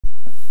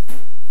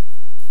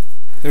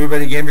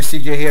Everybody, Gamer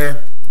CJ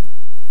here,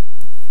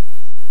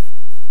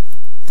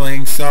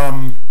 playing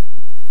some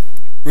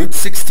Route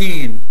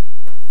 16.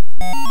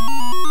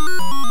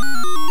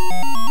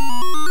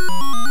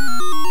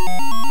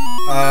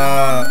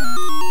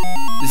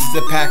 This is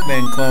a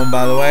Pac-Man clone,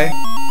 by the way.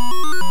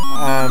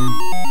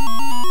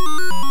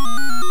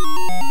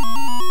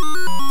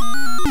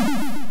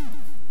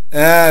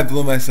 I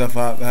blew myself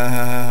up.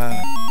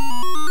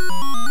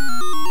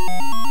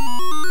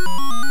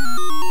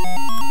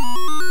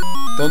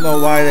 Don't know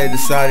why they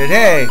decided,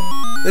 hey,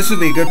 this would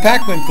be a good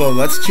Pac-Man clone.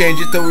 Let's change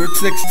it to Route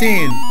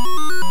 16.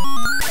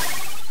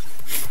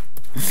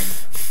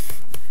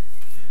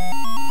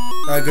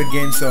 Not a good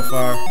game so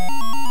far.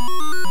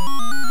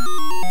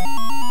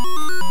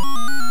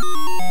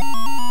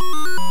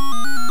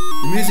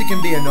 The music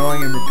can be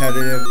annoying and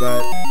repetitive,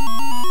 but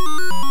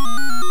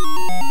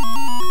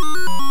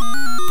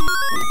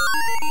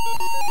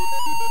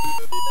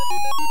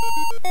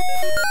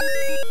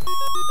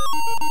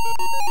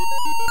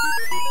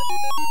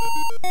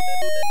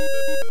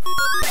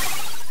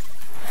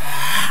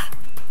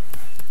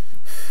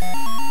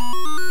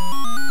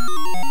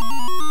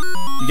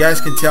you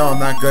guys can tell I'm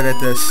not good at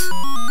this.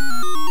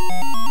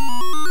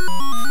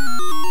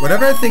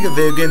 Whenever I think of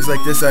video games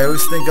like this, I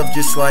always think of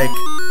just like,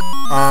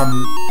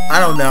 I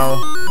don't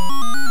know,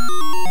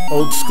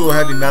 old school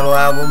heavy metal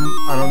album.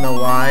 I don't know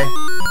why.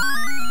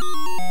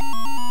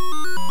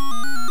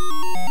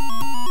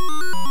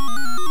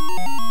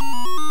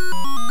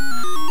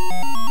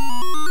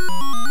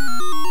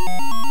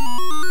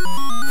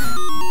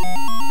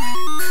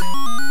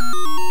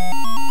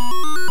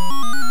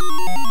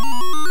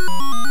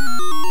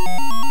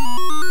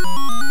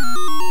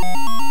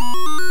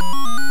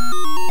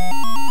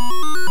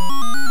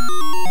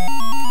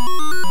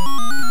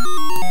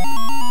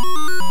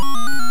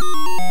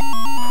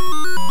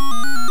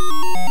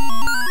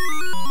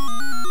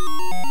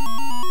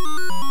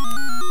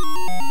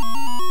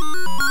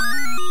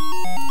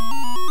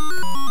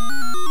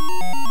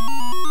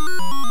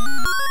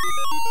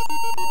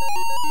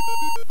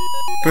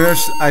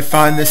 First, I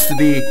find this to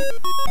be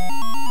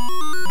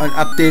an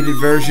updated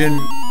version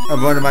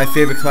of one of my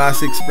favorite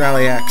classics,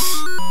 Rally X.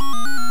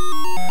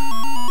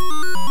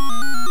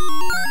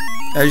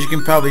 As you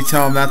can probably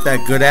tell, I'm not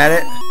that good at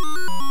it.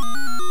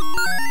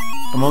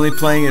 I'm only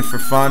playing it for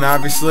fun,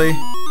 obviously,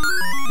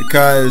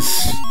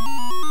 because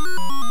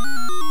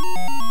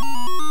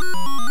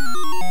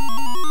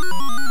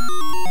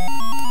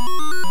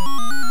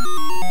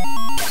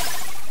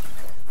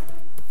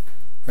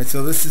alright,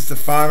 so this is the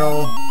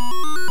final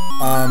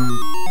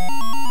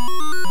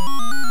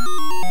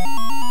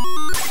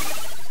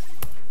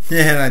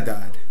yeah, and I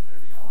died.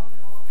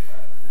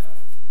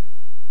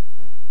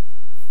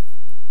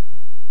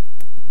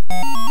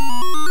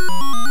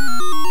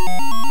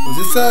 Was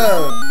this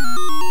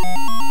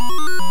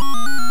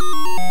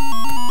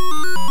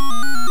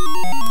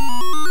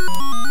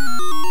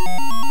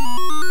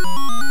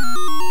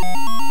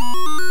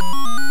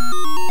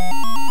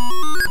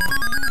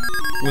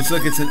looks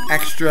like it's an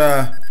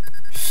extra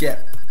ship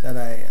that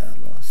I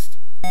lost.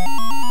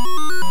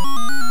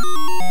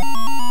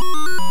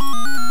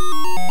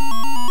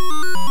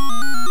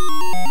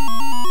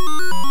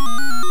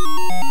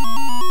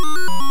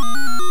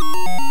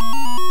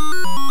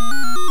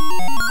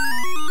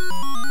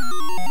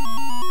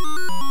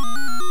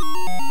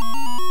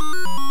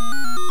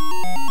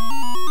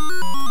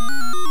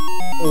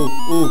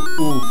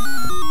 Ooh.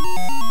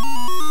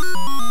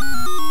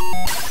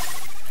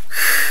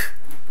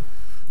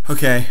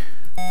 Okay.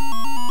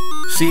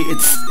 See,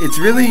 it's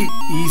really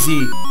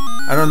easy.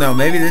 I don't know,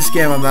 maybe this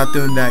game I'm not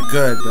doing that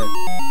good, but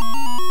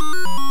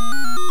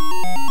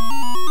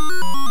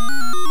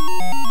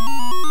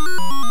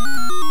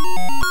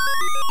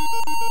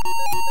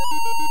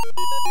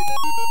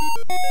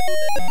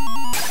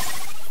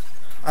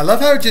I love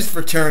how it just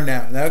returned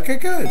now. Okay,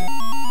 good.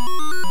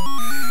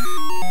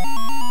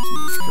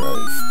 Jesus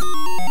Christ.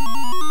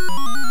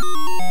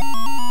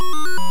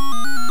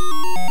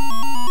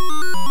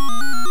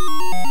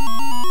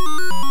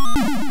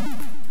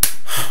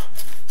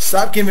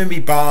 Stop giving me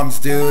bombs,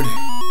 dude.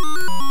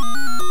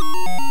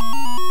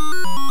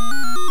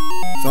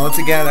 So once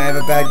again, I have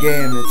a bad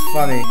game. It's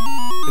funny.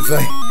 It's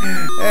like,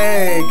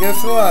 hey,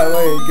 guess what?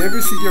 Wait, Gamer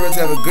CJ wants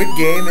to have a good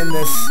game in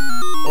this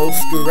old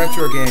school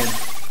retro game.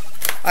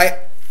 I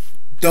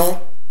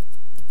don't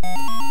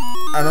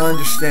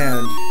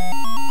understand.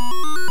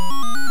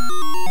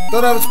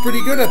 Thought I was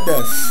pretty good at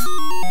this.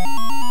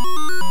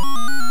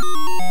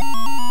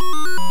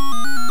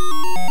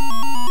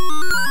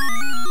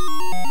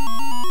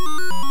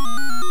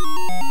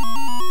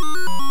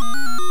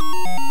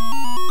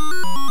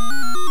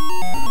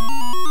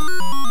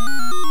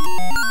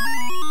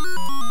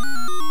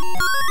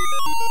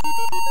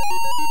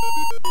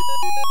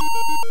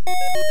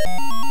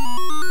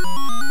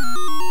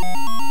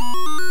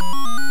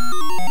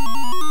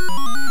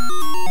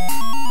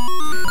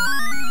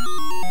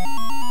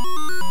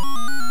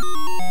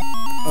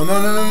 Oh,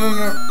 no.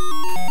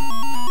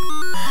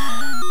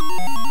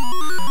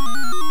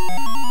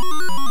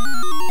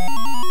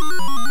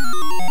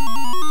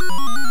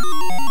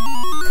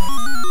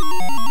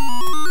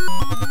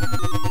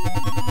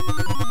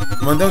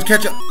 on, don't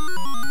catch up.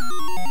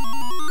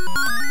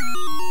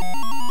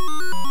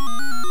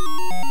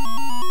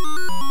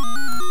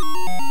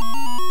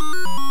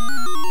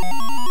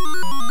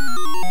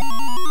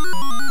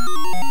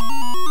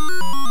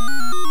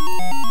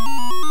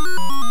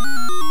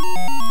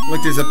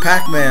 Look, there's a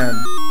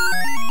Pac-Man.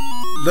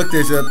 Look,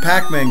 there's a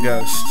Pac-Man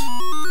ghost.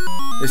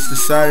 It's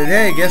decided,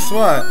 hey, guess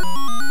what?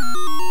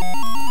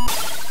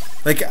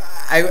 Like,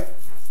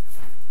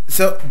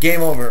 so,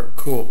 game over.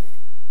 Cool.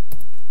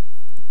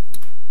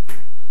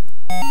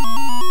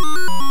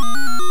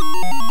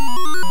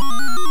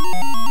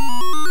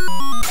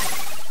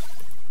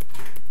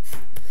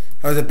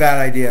 That was a bad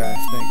idea, I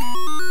think.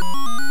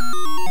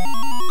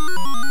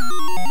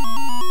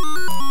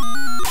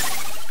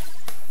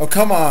 Oh,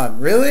 come on.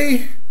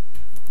 Really?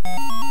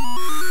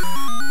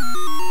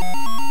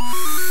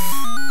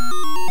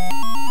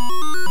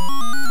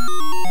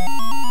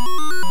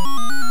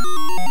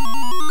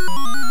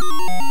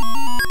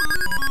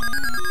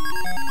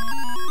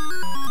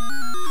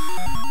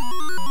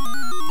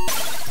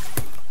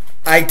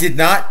 I did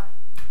not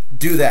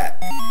do that.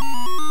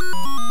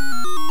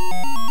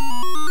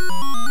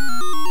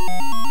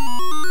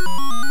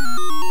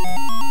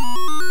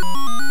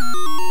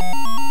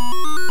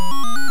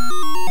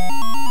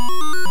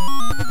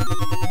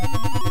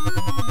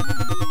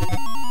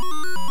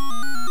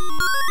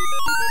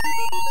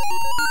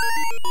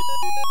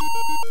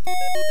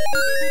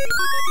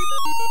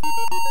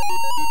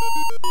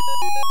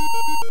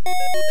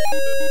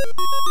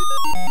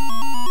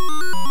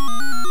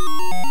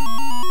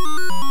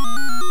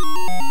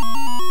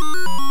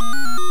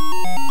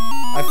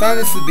 I thought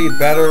this would be a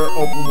better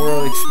open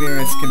world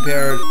experience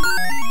compared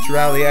to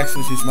Rally X,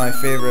 which is my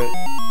favorite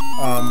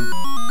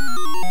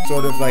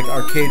sort of like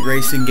arcade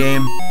racing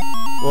game.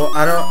 Well,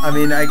 I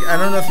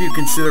don't know if you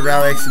consider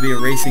Rally X to be a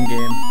racing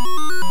game.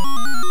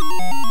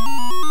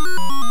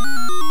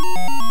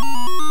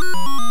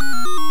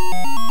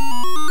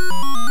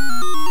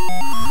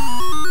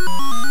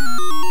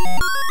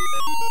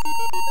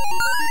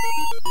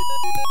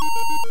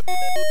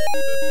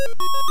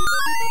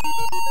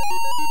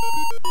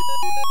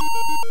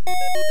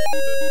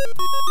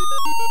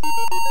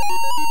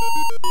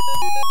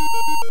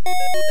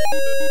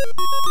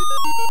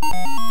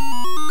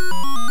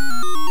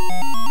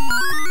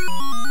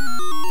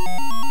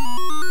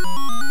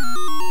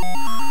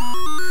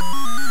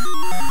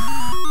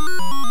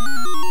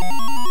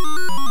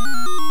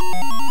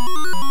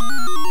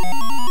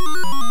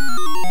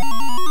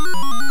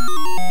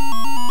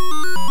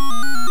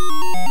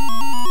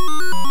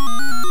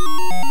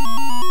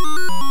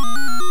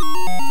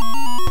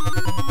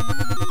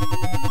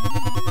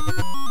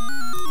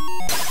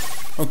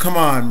 Oh, come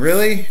on,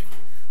 really?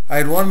 I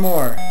had one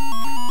more.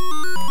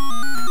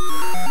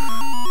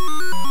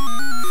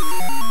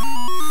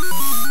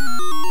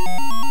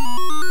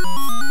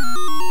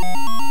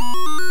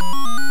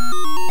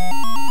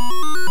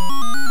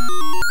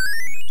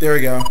 There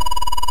we go.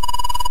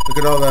 Look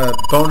at all the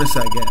bonus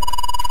I get.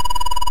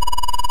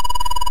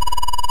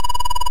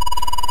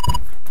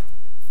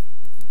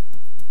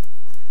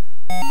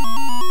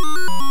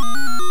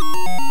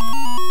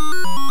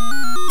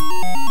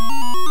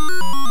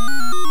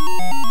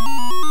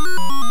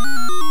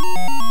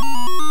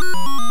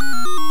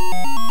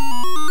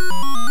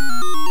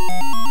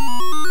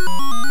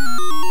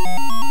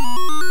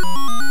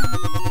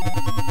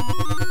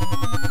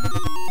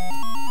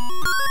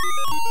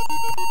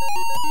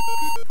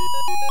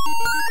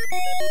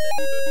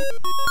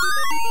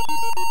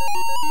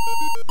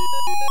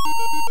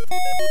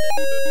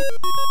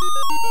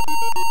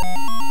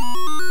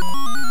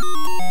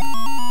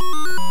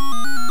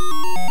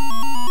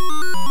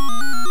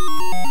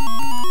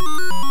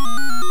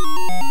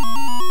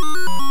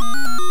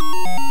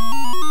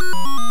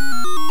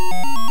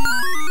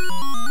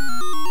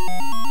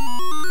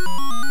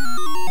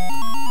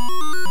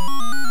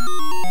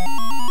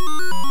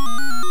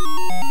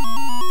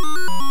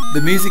 The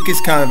music is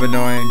kind of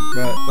annoying,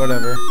 but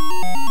whatever.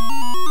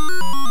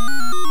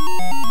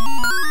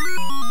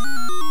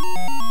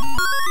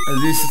 At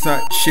least it's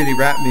not shitty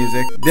rap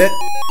music.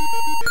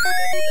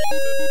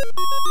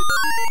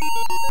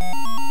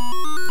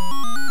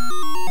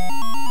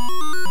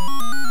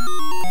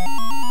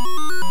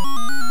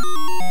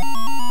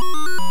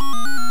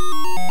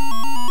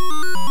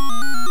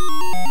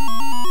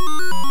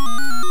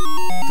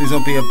 Please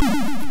don't be a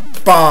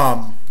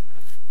bomb.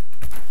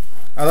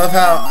 I love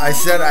how I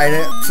said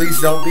please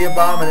don't be a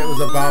bomb, and it was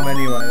a bomb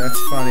anyway. That's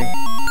funny.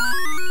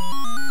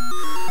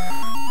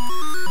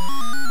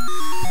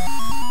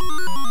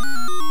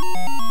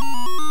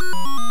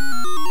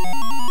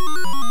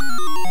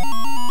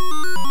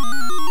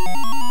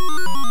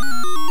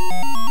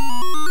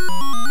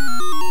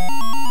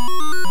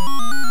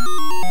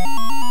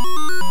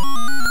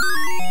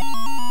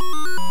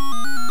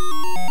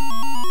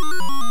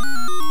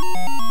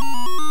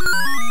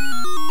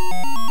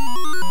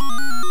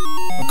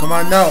 Come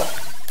on, no.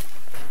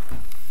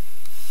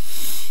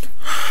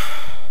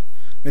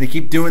 I'm gonna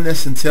keep doing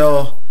this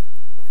until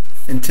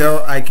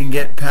I can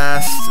get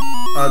past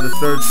the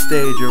third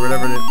stage or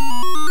whatever it is.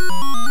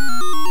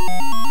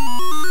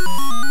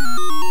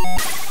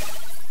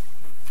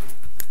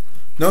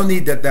 No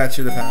need that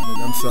should have happened.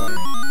 I'm sorry.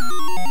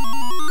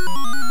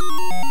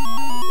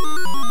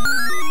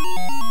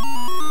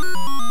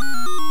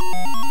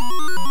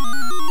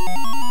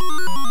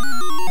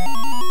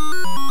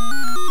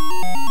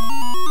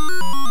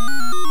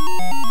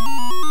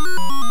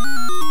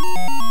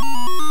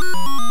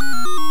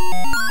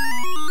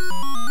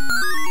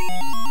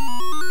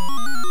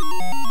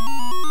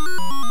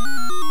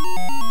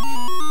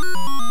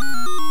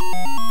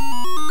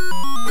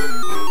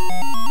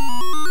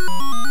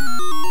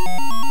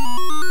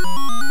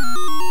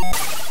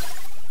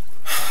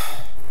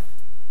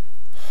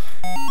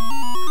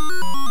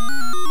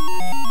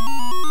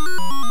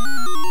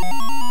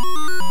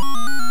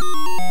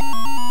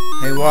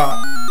 Hey, what?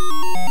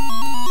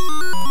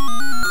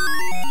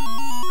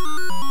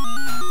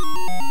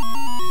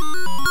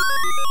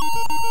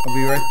 I'll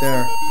be right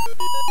there.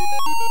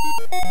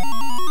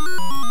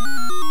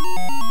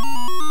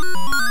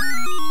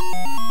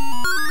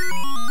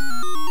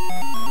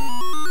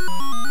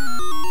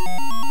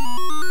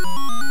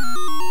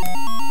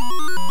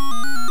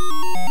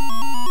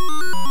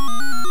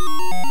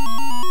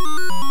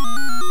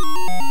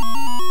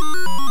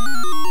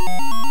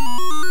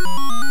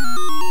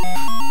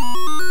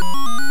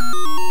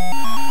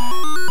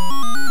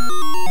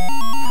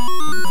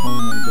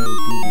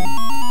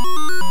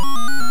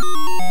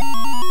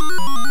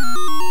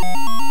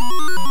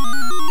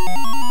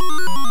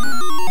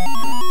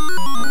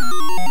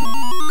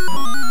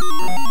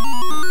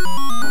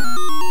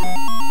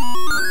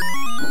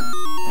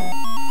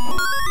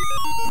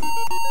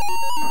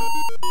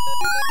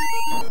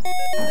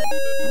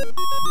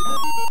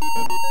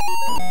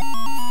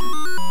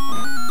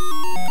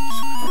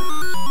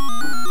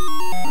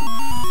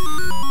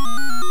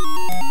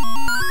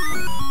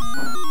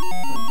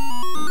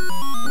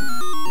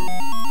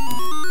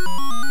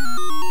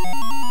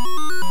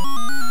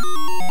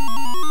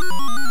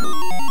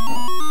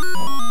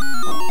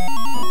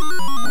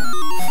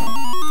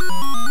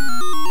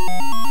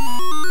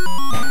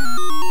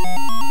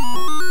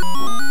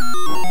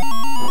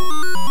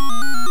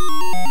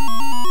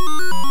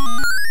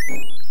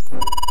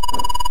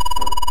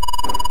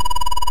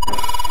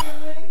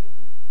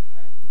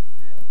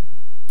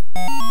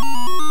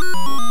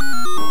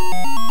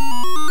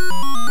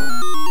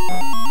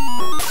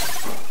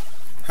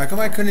 How come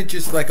I couldn't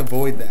just like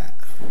avoid that?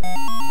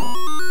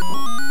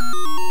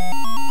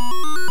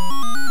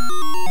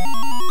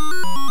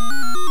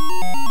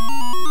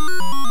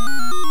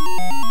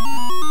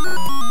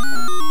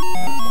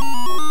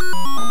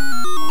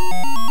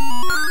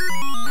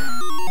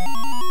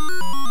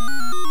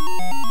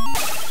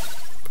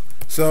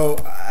 So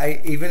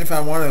even if I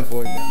want to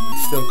avoid them,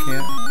 I still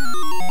can't.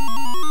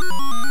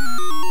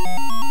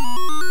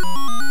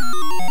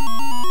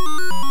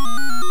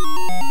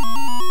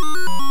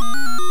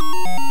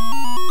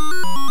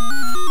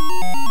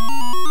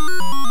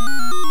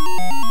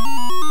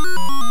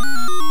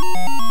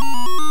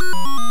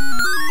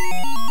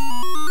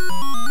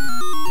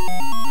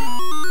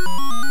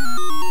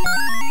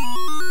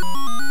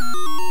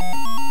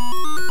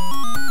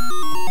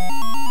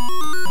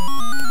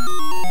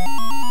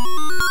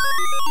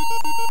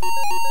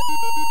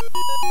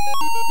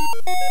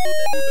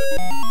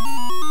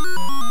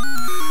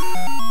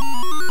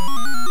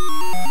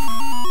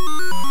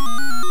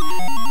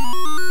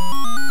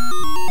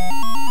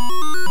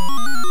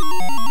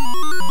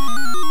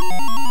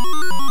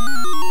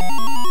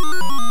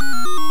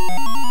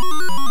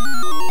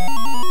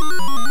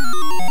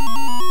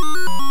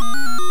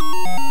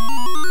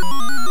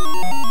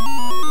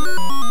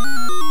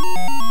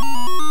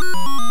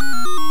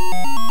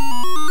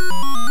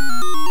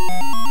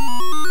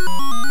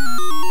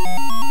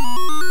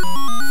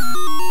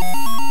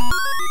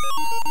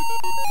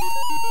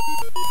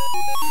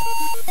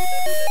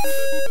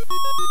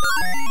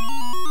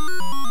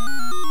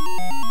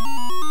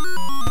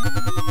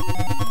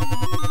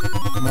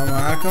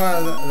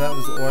 That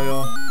was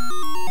oil.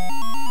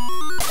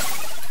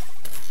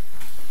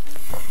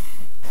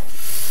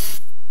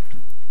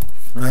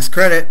 Nice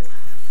credit.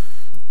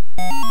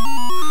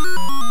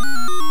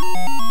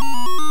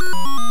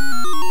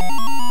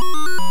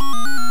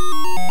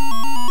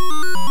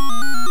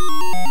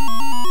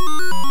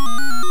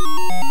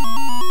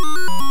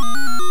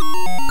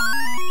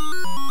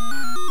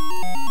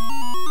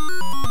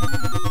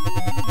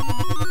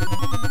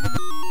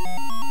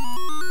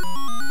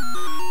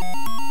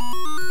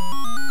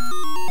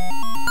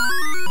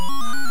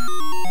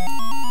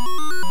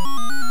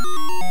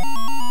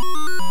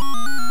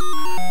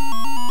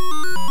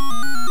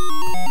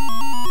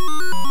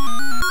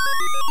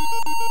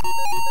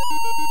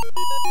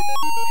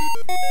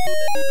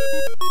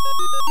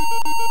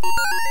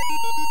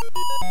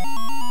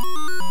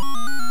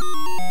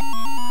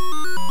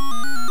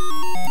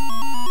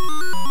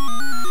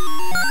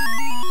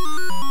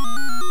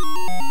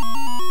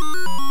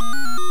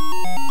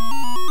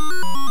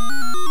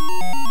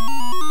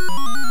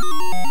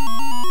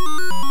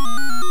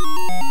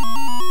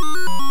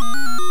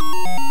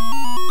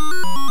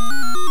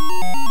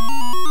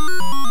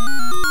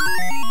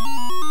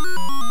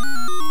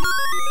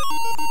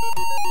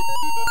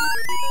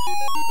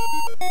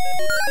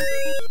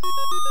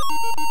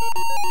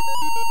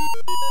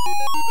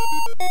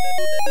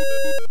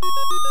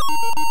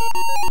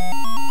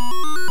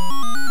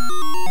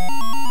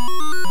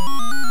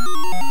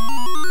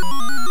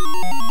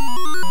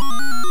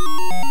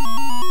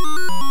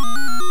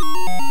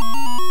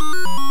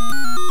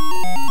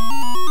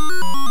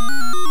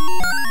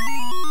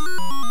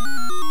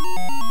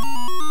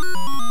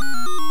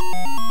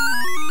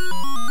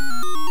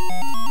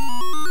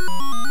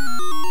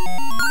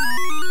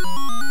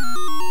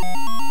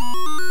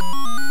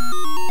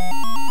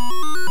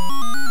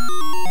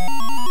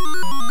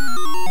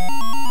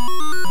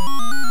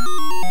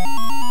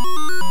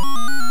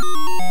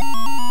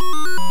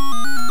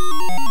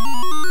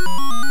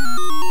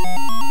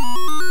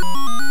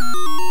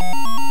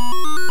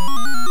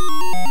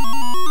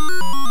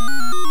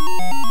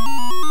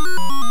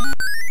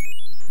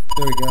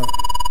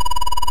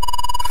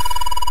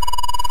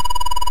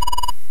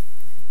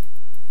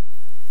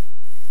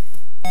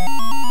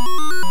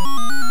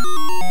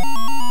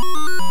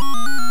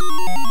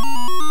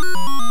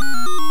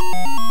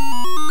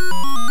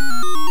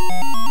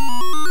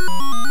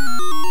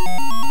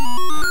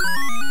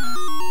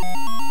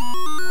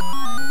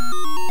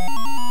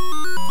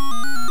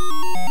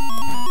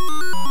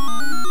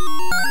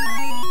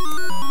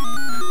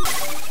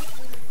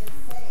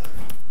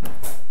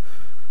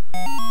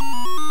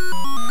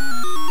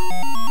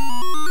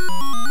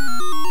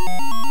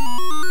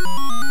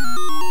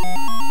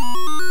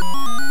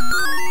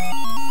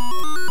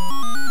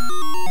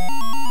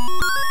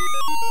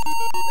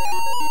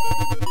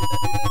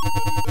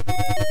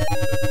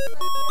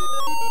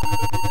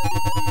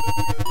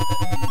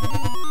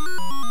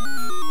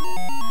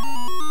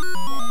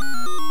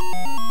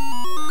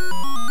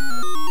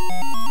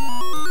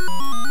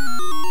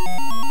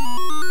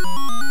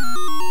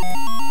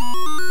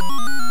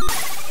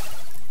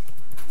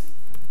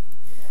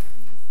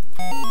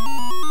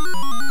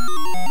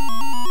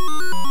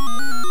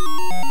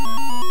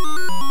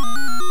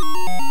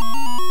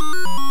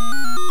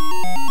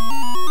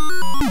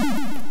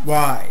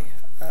 Why?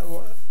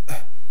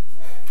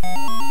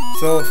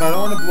 So if I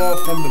don't want to blow it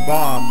from the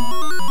bomb,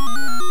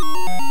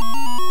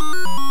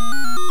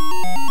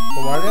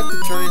 but why'd it have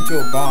to turn into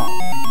a bomb?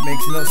 It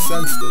makes no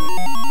sense to me.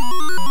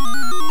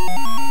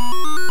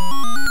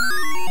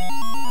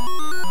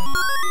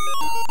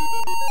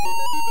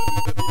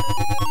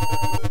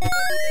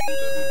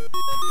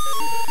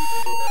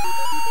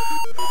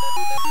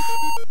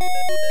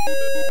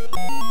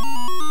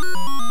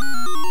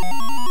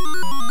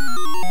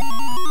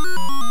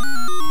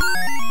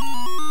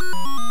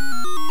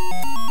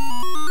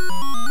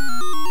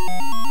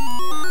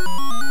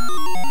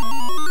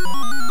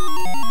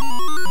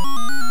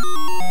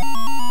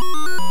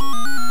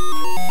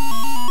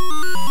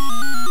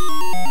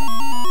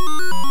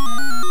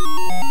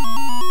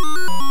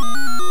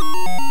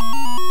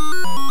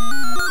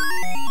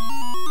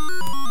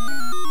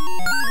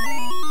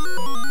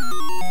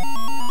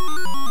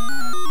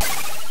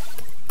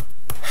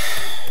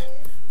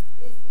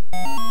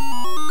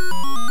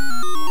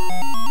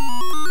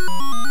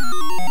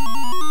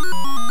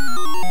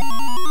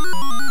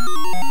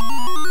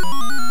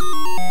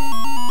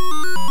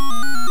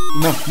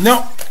 No,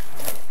 no!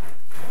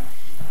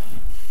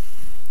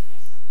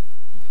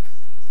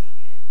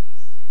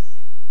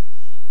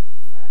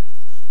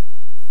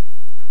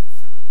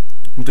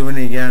 I'm doing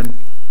it again.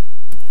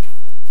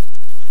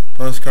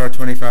 Postcard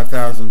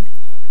 25,000.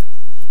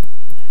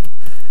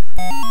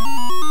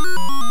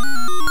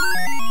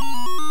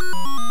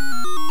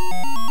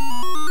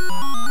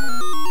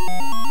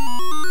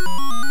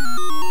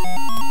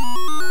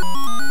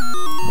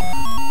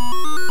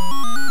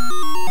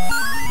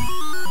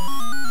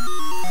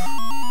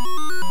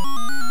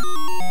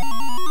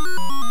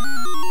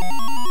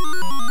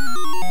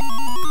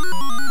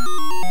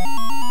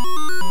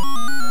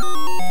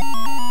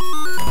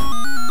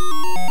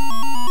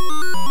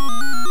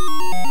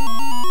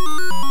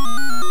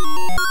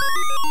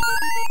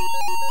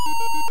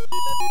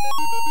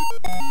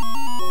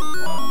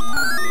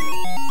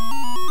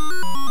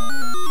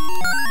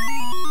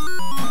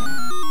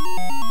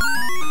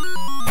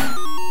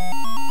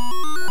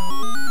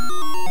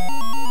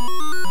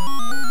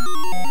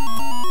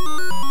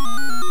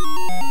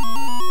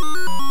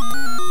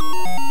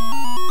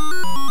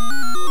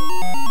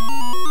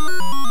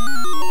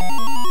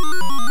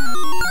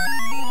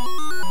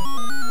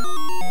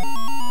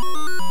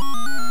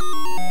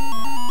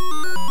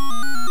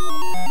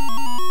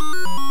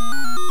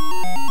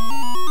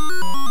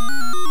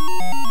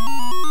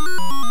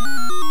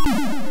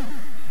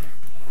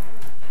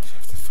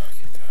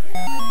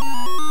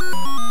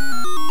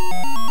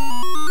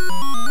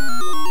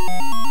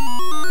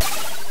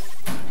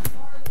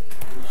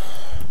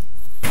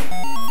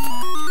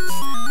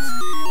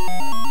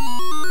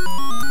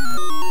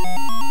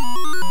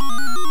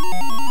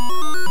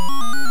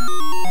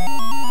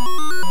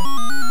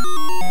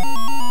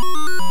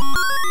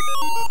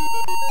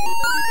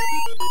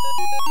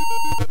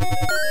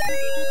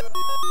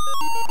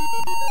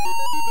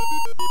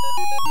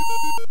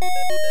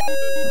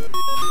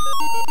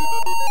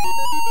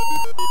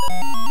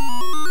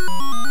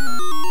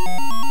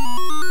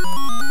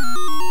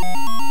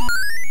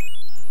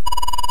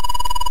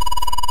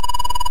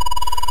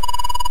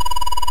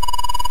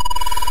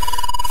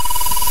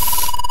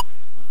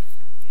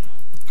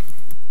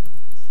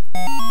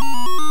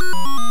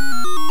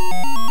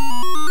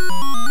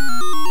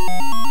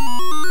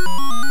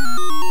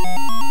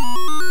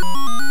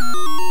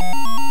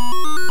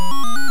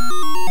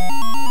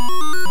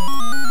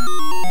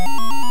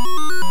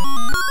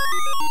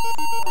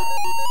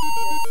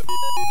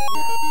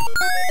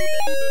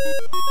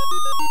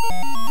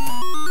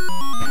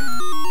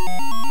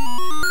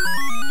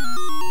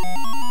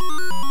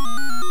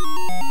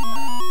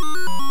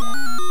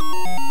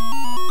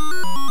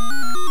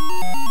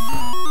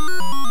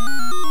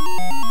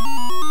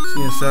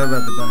 Yeah, sorry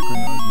about the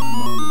background noise. My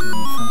mom is on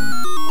the phone.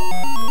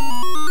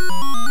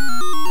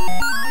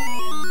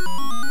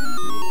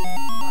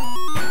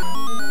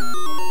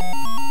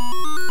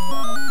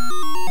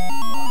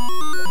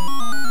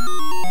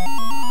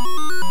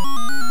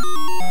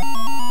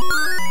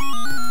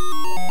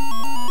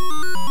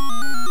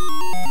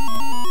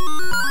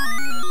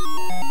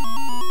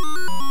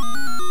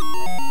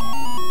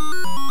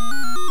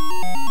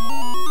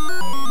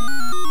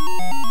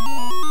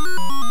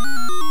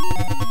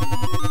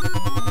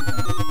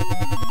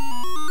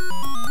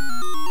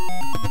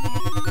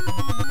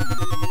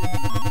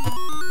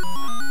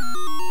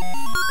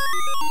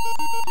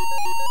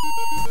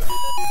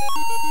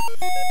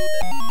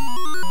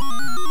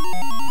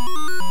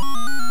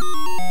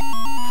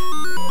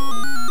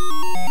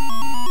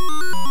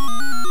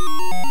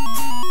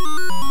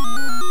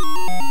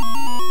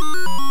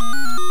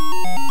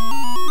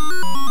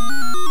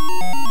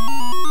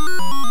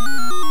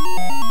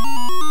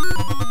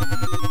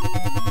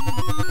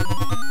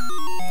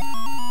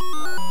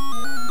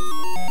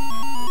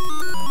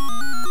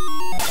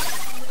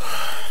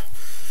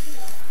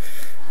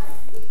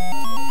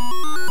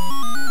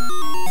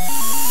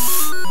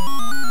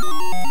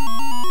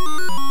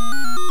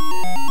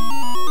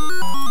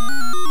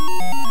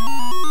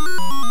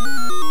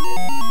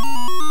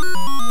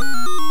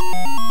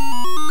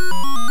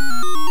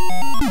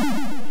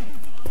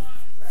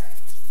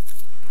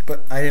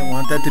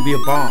 that to be a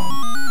bomb.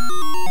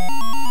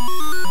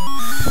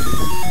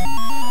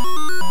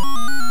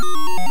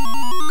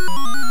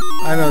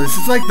 I know, this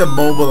is like the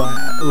mobile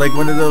ad, like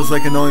one of those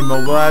like annoying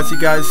mobile ads, you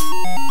guys.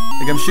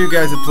 Like I'm sure you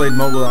guys have played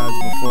mobile ads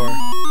before,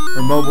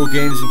 or mobile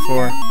games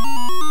before.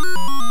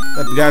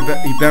 That guy,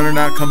 he better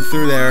not come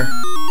through there.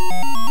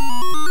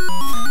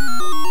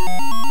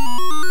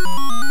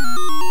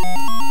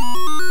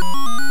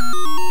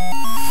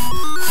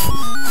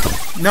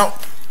 No.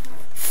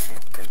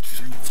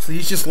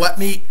 Please just let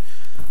me.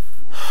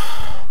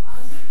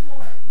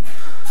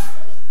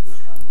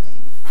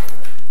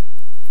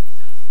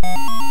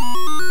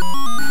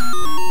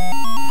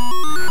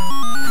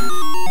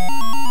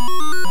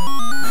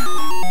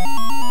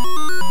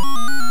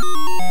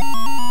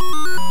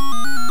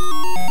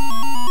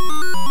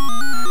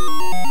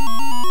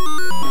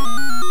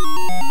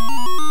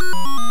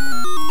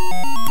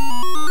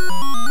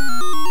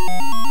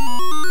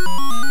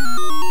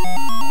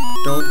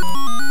 Don't.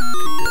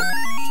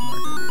 It's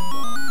not gonna be a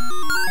bomb.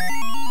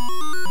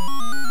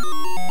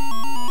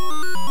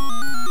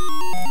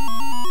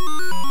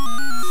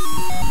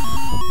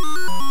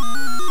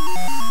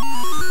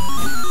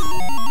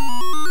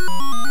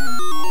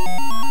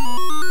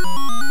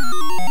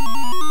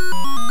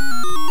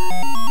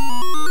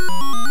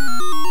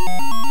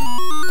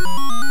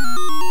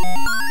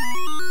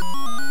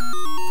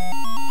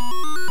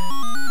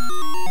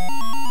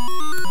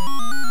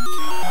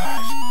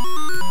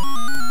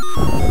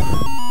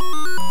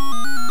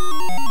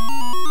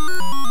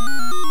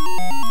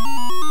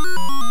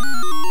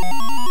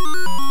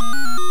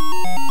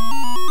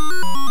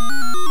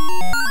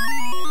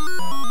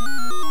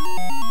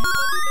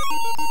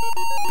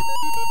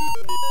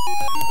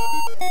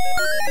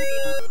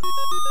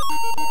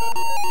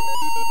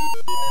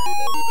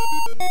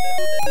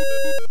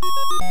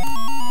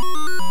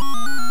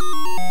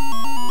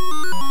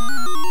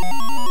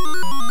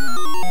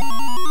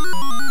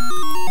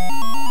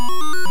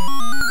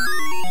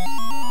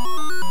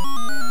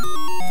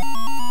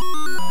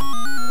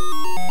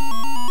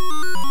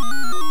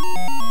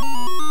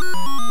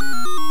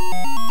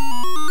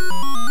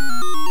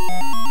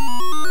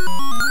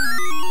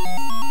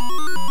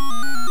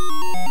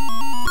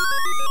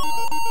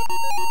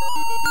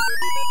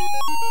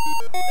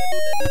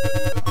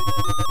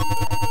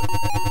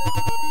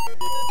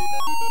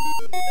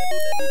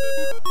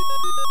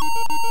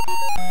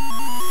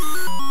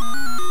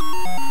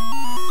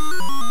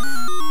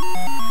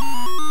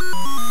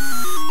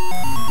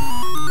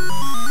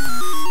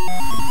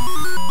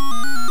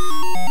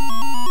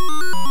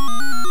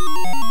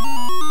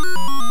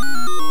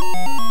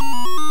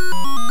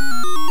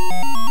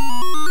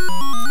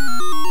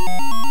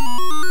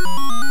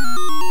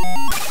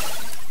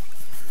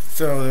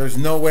 So there's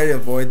no way to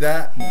avoid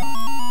that? No.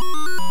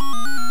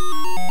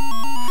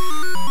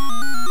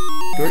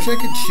 I wish I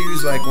could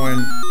choose like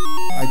when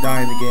I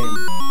die in the game.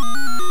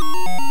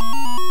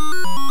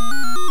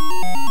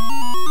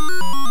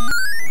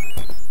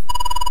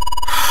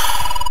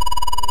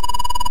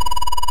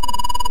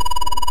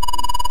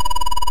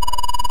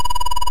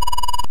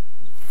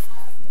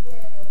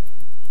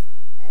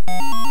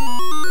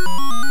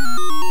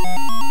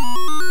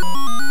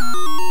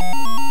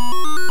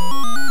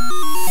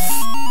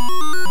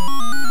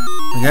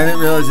 I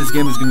didn't realize this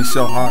game was going to be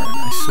so hard,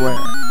 I swear.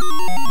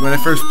 When I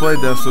first played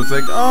this, I was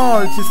like,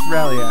 oh, it's just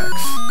Rally X.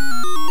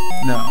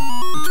 No,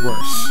 it's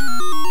worse.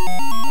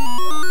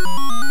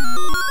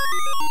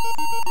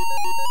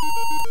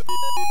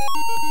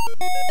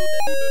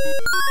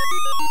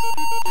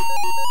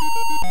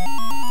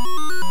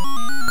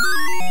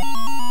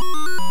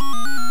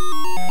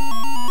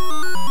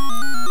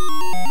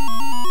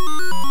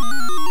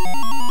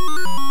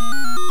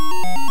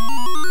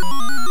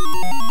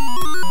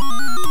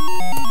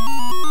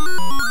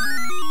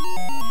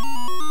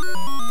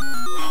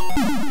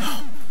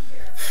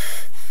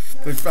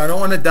 If I don't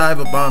want to die of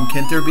a bomb,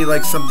 can't there be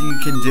like something you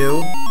can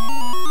do?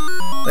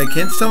 Like,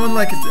 can't someone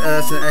like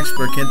as an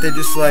expert, can't they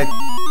just like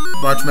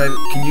watch my?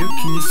 Can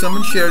you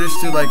someone share this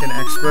to like an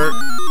expert?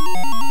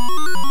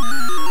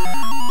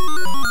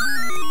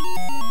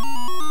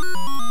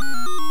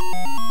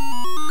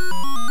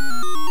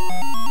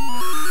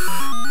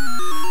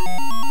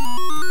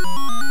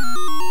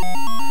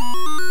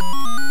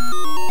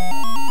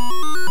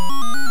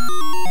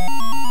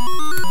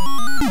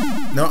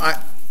 No, I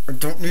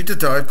don't need to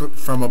die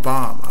from a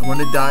bomb. I want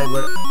to die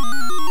with...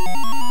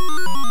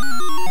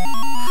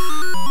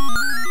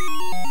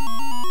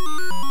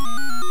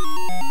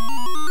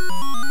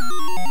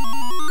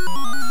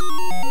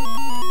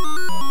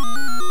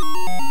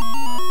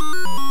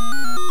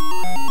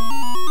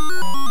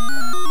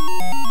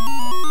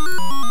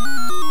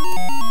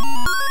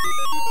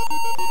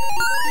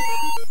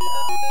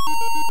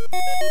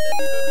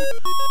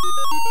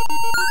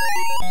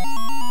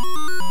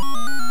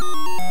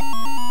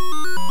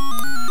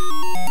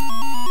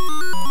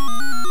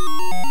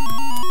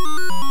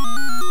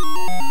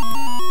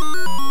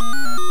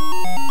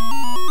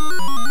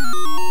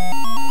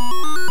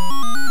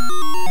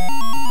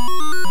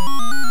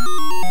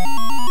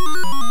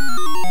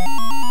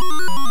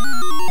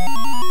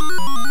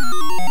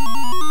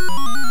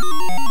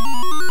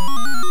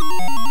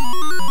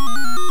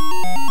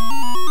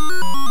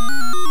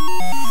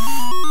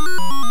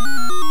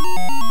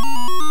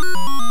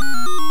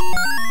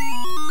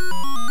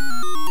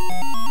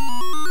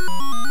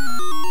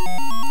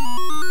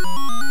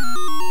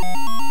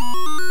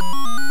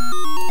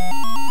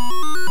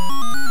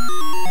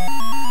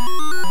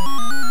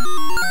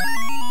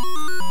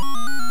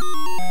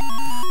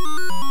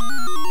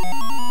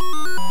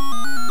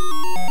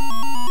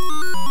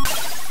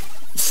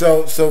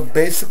 So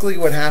basically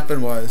what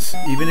happened was,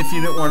 even if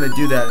you didn't want to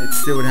do that, it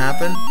still would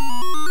happen.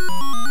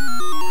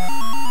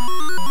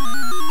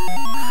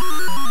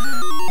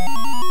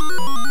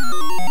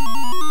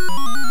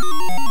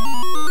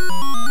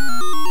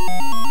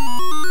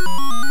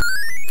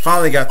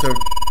 Finally got to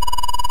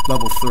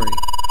level 3.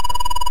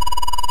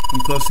 I'm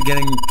close to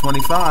getting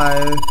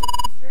 25.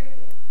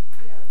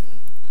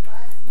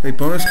 Wait,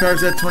 bonus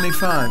cards at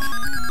 25.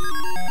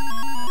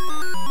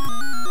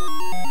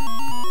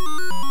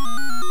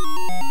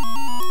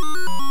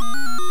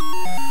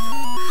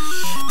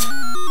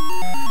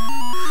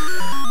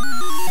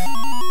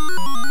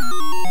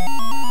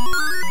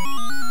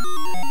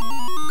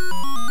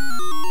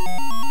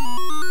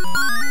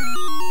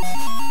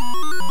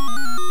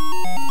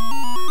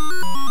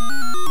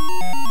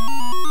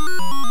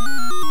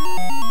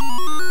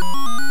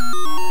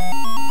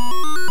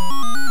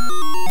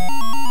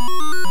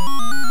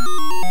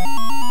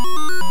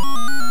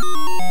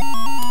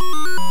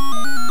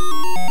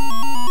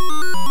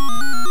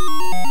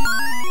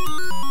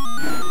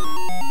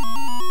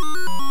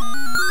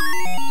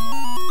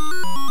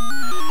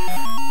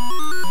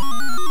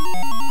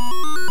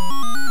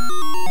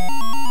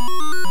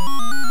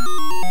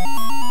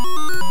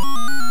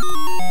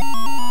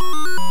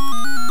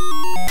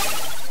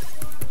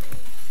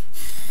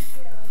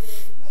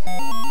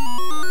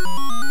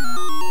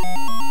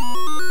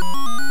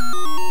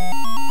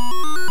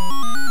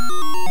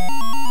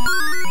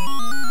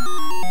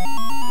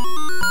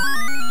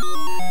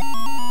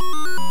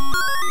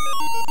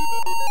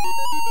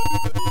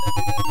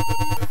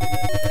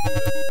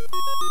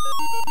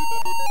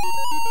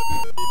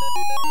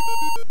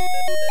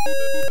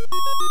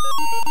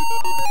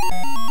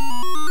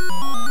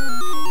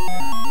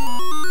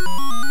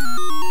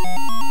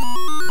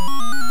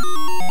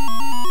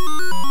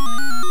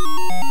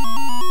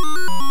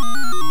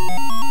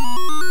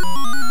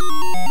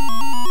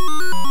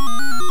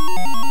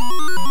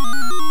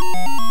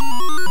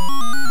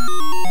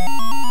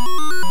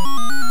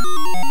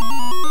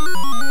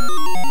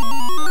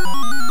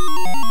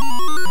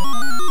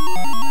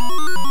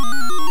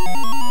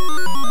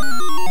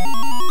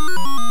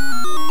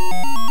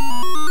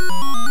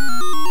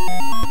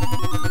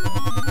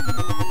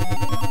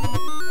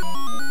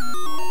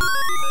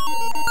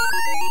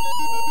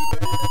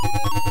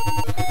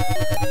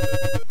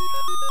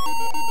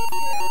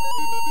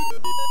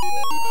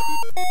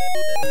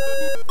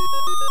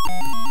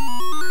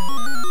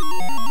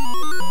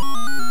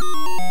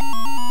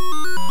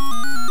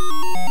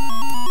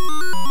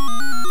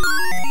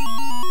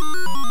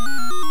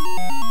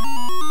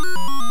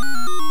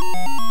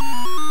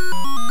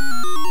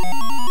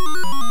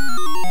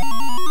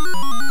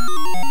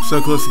 So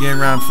close to getting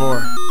round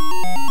 4.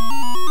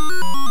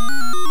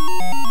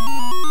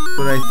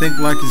 But I think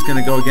luck is going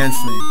to go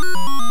against me.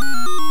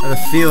 I have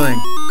a feeling.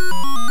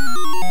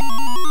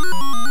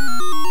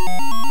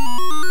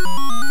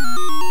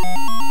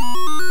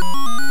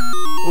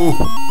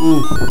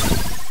 Ooh.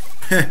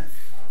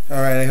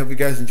 Alright, I hope you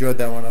guys enjoyed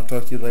that one. I'll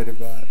talk to you later.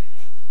 Bye.